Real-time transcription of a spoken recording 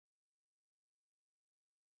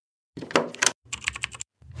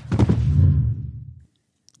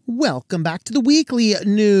Welcome back to the Weekly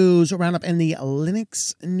News Roundup and the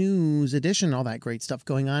Linux News Edition. All that great stuff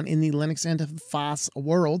going on in the Linux and FOSS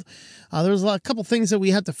world. There's a couple things that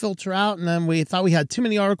we had to filter out, and then we thought we had too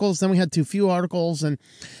many articles, then we had too few articles, and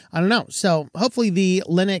I don't know. So hopefully the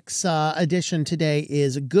Linux edition today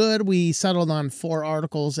is good. We settled on 4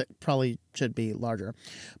 articles. It probably should be larger.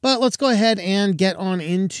 But let's go ahead and get on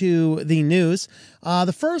into the news.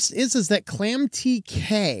 The first is that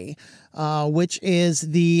ClamTK, which is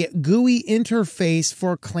the GUI interface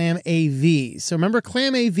for ClamAV. So remember,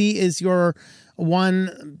 ClamAV is your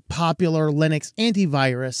one popular Linux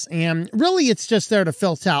antivirus, and really it's just there to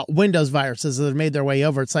filter out Windows viruses that have made their way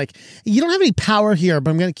over. It's like, you don't have any power here, but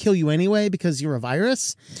I'm going to kill you anyway because you're a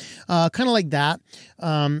virus. Kind of like that.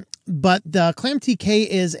 But the ClamTK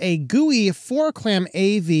is a GUI for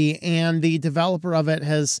ClamAV, and the developer of it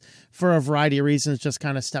has, for a variety of reasons, just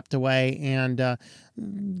kind of stepped away and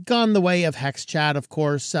gone the way of HexChat, of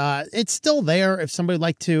course. It's still there. If somebody would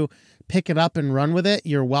like to pick it up and run with it,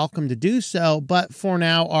 you're welcome to do so. But for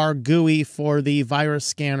now, our GUI for the virus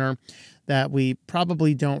scanner that we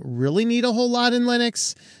probably don't really need a whole lot in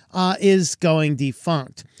Linux is going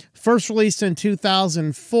defunct. First released in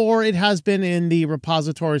 2004, it has been in the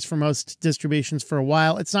repositories for most distributions for a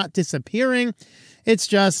while. It's not disappearing. It's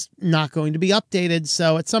just not going to be updated.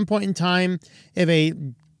 So at some point in time, if a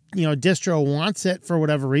distro wants it for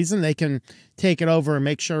whatever reason, they can take it over and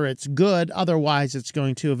make sure it's good. Otherwise, it's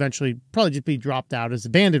going to eventually probably just be dropped out as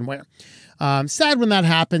abandonware. Sad when that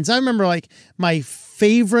happens. I remember like my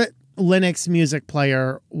favorite Linux music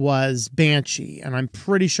player was Banshee, and I'm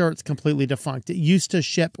pretty sure it's completely defunct. It used to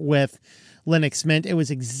ship with Linux Mint. It was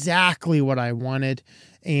exactly what I wanted,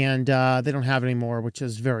 and they don't have it anymore, which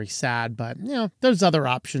is very sad. But, there's other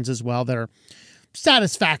options as well that are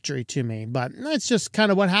satisfactory to me. But that's just kind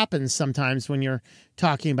of what happens sometimes when you're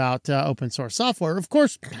talking about open source software. Of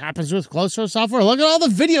course, it happens with closed source software. Look at all the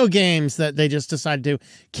video games that they just decided to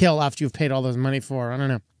kill after you've paid all this money for. I don't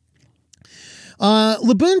know.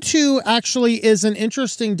 Lubuntu actually is an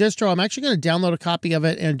interesting distro. I'm actually going to download a copy of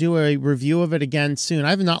it and do a review of it again soon. I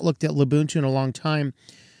have not looked at Lubuntu in a long time,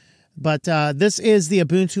 but this is the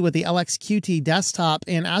Ubuntu with the LXQT desktop,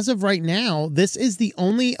 and as of right now, this is the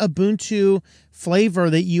only Ubuntu flavor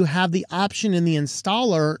that you have the option in the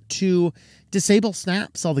installer to disable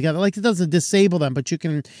snaps altogether. Like, it doesn't disable them, but you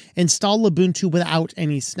can install Lubuntu without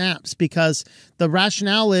any snaps, because the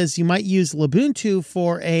rationale is you might use Lubuntu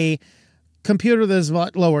for a computer that is a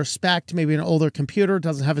lot lower spec, maybe an older computer,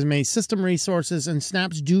 doesn't have as many system resources, and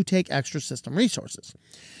snaps do take extra system resources.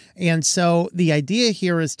 And so the idea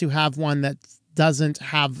here is to have one that doesn't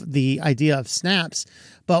have the idea of snaps.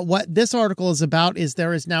 But what this article is about is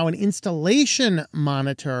there is now an installation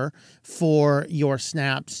monitor for your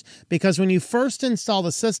snaps, because when you first install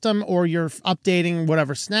the system or you're updating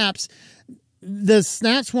whatever snaps, the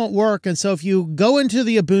snaps won't work. And so if you go into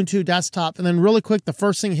the Ubuntu desktop and then really quick, the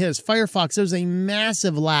first thing you hit is Firefox, there's a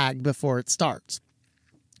massive lag before it starts.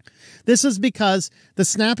 This is because the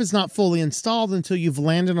snap is not fully installed until you've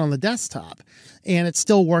landed on the desktop, and it's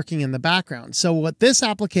still working in the background. So what this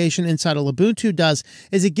application inside of Lubuntu does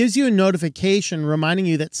is it gives you a notification reminding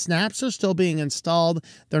you that snaps are still being installed.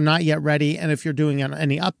 They're not yet ready. And if you're doing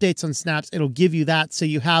any updates on snaps, it'll give you that. So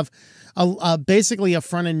you have basically a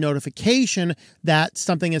front-end notification that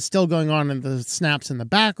something is still going on in the snaps in the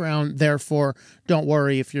background. Therefore, don't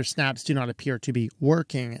worry if your snaps do not appear to be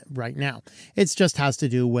working right now. It just has to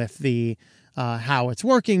do with the how it's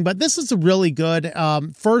working. But this is really good.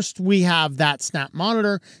 First, we have that snap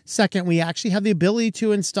monitor. Second, we actually have the ability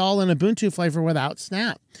to install an Ubuntu flavor without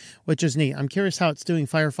snap, which is neat. I'm curious how it's doing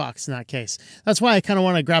Firefox in that case. That's why I kind of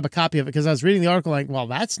want to grab a copy of it, because I was reading the article like, well,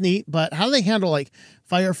 that's neat, but how do they handle like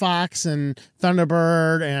Firefox and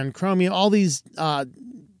Thunderbird and Chromium, all these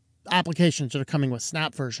applications that are coming with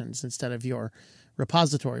snap versions instead of your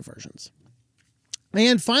repository versions?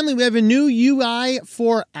 And finally, we have a new UI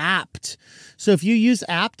for Apt. So if you use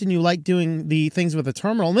Apt and you like doing the things with a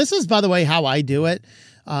terminal, and this is, by the way, how I do it.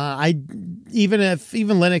 Even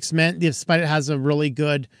Linux Mint, despite it has a really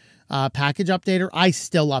good package updater, I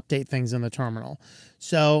still update things in the terminal.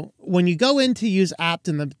 So when you go in to use Apt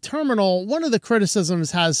in the terminal, one of the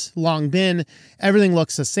criticisms has long been everything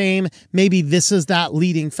looks the same. Maybe this is that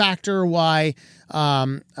leading factor why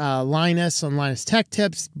Linus and Linus Tech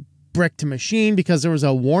Tips brick to machine, because there was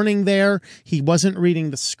a warning there. He wasn't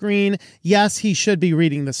reading the screen. Yes, he should be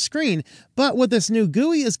reading the screen. But what this new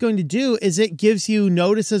GUI is going to do is it gives you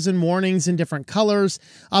notices and warnings in different colors,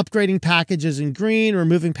 upgrading packages in green,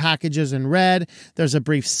 removing packages in red. There's a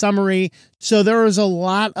brief summary. So there is a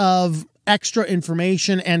lot of extra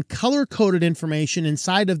information and color-coded information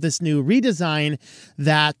inside of this new redesign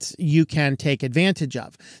that you can take advantage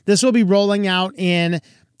of. This will be rolling out in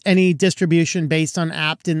any distribution based on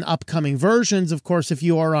apt in upcoming versions. Of course, if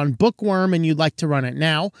you are on Bookworm and you'd like to run it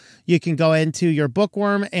now, you can go into your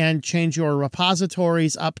Bookworm and change your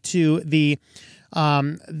repositories up to the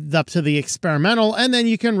experimental, and then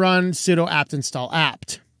you can run sudo apt install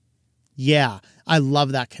apt. Yeah, I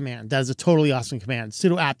love that command. That is a totally awesome command.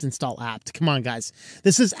 Sudo apt install apt. Come on, guys.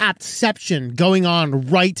 This is appception going on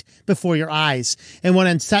right before your eyes. And when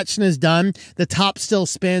inception is done, the top still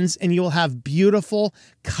spins and you will have beautiful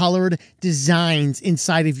colored designs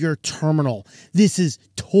inside of your terminal. This is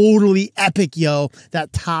totally epic, yo.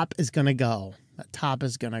 That top is going to go. That top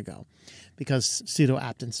is going to go because sudo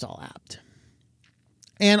apt install apt.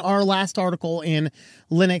 And our last article in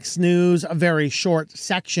Linux news, a very short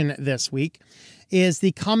section this week, is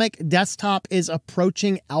the Comic desktop is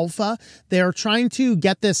approaching alpha. They're trying to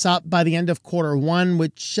get this up by the end of Q1,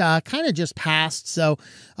 which kind of just passed. So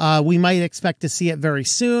we might expect to see it very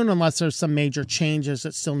soon unless there's some major changes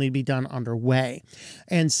that still need to be done underway.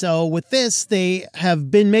 And so with this, they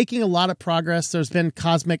have been making a lot of progress. There's been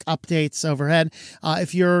Cosmic updates overhead.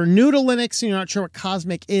 If you're new to Linux and you're not sure what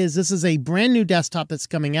Cosmic is, this is a brand new desktop that's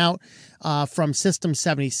coming out from System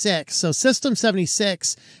 76. So System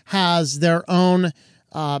 76 has their own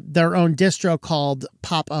distro called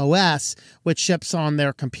popos, which ships on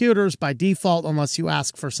their computers by default unless you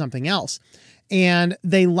ask for something else. And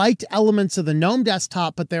they liked elements of the GNOME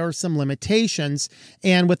desktop, but there were some limitations.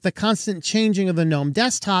 And with the constant changing of the GNOME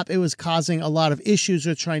desktop, it was causing a lot of issues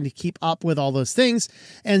with trying to keep up with all those things.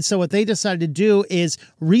 And so what they decided to do is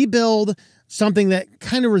rebuild something that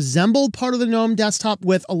kind of resembled part of the GNOME desktop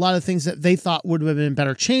with a lot of things that they thought would have been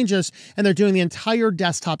better changes, and they're doing the entire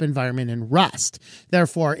desktop environment in Rust.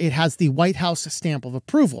 Therefore, it has the White House stamp of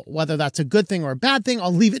approval. Whether that's a good thing or a bad thing,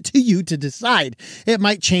 I'll leave it to you to decide. It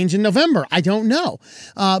might change in November. I don't know.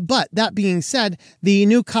 But that being said, the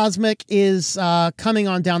new Cosmic is coming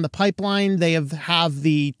on down the pipeline. They have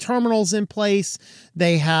the terminals in place.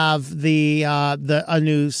 They have a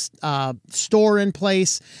new store in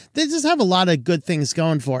place. They just have a lot of good things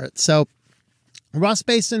going for it. So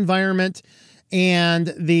Rust-based environment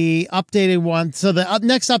and the updated one. So the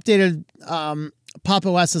next updated Pop!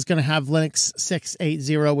 OS is going to have Linux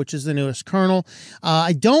 6.8.0, which is the newest kernel.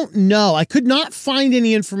 I don't know. I could not find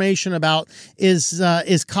any information about is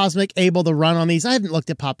Cosmic able to run on these. I haven't looked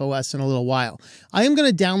at Pop! OS in a little while. I am going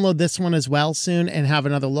to download this one as well soon and have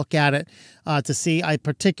another look at it to see. I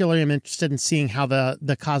particularly am interested in seeing how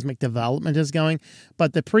the Cosmic development is going.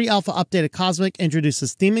 But the pre-alpha updated Cosmic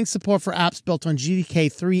introduces theming support for apps built on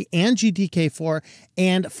GTK3 and GTK4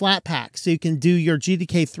 and Flatpak. So you can do your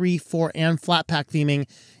GTK3, 4, and Flatpak theming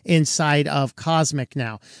inside of Cosmic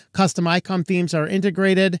now. Custom icon themes are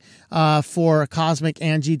integrated for Cosmic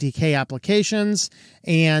and GTK applications,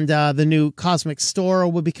 and the new Cosmic store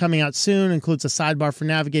will be coming out soon. Includes a sidebar for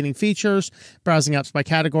navigating features, browsing apps by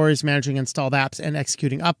categories, managing installed apps, and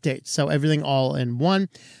executing updates. So everything all in one.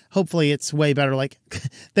 Hopefully it's way better. Like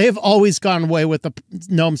they have always gone away with the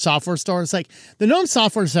GNOME software store. It's like the GNOME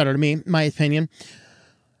software center, to me, my opinion,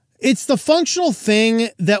 it's the functional thing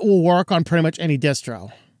that will work on pretty much any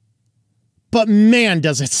distro. But man,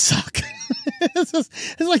 does it suck. It's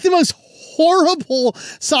like the most horrible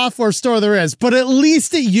software store there is, but at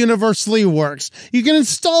least it universally works. You can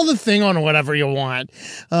install the thing on whatever you want.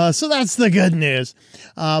 So that's the good news.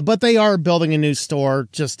 But they are building a new store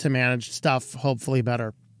just to manage stuff, hopefully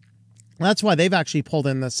better. That's why they've actually pulled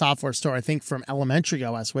in the software store, I think, from Elementary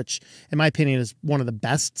OS, which, in my opinion, is one of the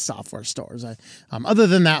best software stores. Other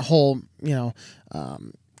than that whole,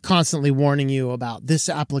 constantly warning you about this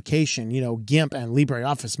application, GIMP and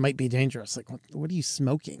LibreOffice might be dangerous. Like, what are you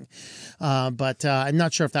smoking? But I'm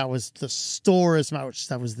not sure if that was the store as much as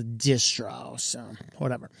that was the distro. So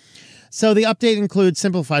whatever. So the update includes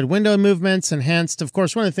simplified window movements, enhanced. Of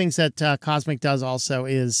course, one of the things that Cosmic does also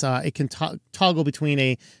is it can toggle between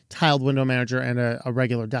a tiled window manager and a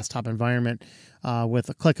regular desktop environment with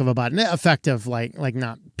a click of a button. Effective, like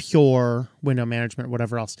not pure window management,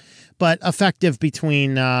 whatever else, but effective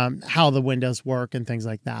between how the windows work and things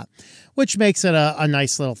like that, which makes it a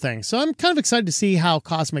nice little thing. So I'm kind of excited to see how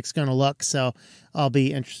Cosmic's going to look. So I'll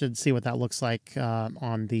be interested to see what that looks like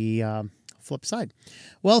on the flip side.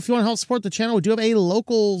 Well, if you want to help support the channel, we do have a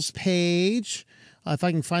locals page. If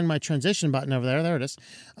I can find my transition button over there, there it is.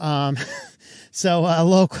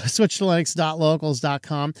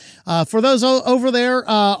 switchedtolinux.locals.com. For those over there,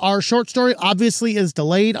 our short story obviously is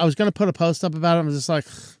delayed. I was going to put a post up about it. I'm just like,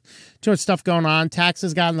 too much stuff going on.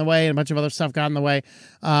 Taxes got in the way and a bunch of other stuff got in the way.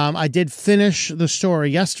 I did finish the story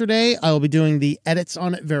yesterday. I will be doing the edits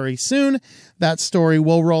on it very soon. That story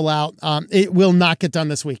will roll out. It will not get done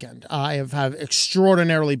this weekend. I have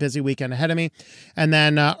extraordinarily busy weekend ahead of me. And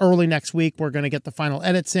then early next week, we're going to get the final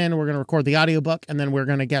edits in. We're going to record the audiobook, and then we're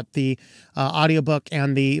going to get the audiobook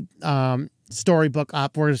and the storybook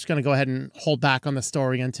up. We're just going to go ahead and hold back on the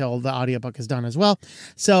story until the audiobook is done as well.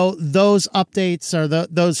 So those updates or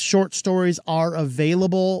those short stories are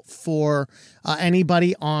available for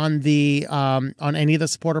anybody on the on any of the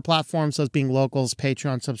supporter platforms, those being Locals,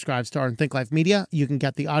 Patreon, Subscribestar, and Think Life Media. You can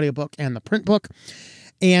get the audiobook and the print book.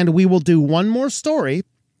 And we will do one more story.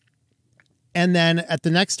 And then at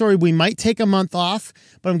the next story, we might take a month off,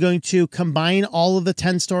 but I'm going to combine all of the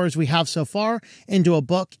 10 stories we have so far into a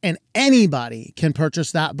book, and anybody can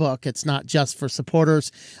purchase that book. It's not just for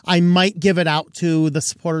supporters. I might give it out to the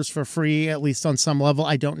supporters for free, at least on some level.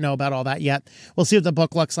 I don't know about all that yet. We'll see what the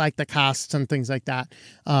book looks like, the costs and things like that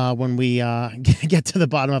when we get to the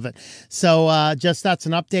bottom of it. So just that's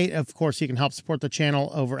an update. Of course, you can help support the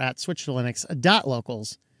channel over at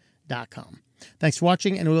switchedtolinux.locals.com. Thanks for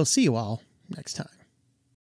watching, and we'll see you all next time.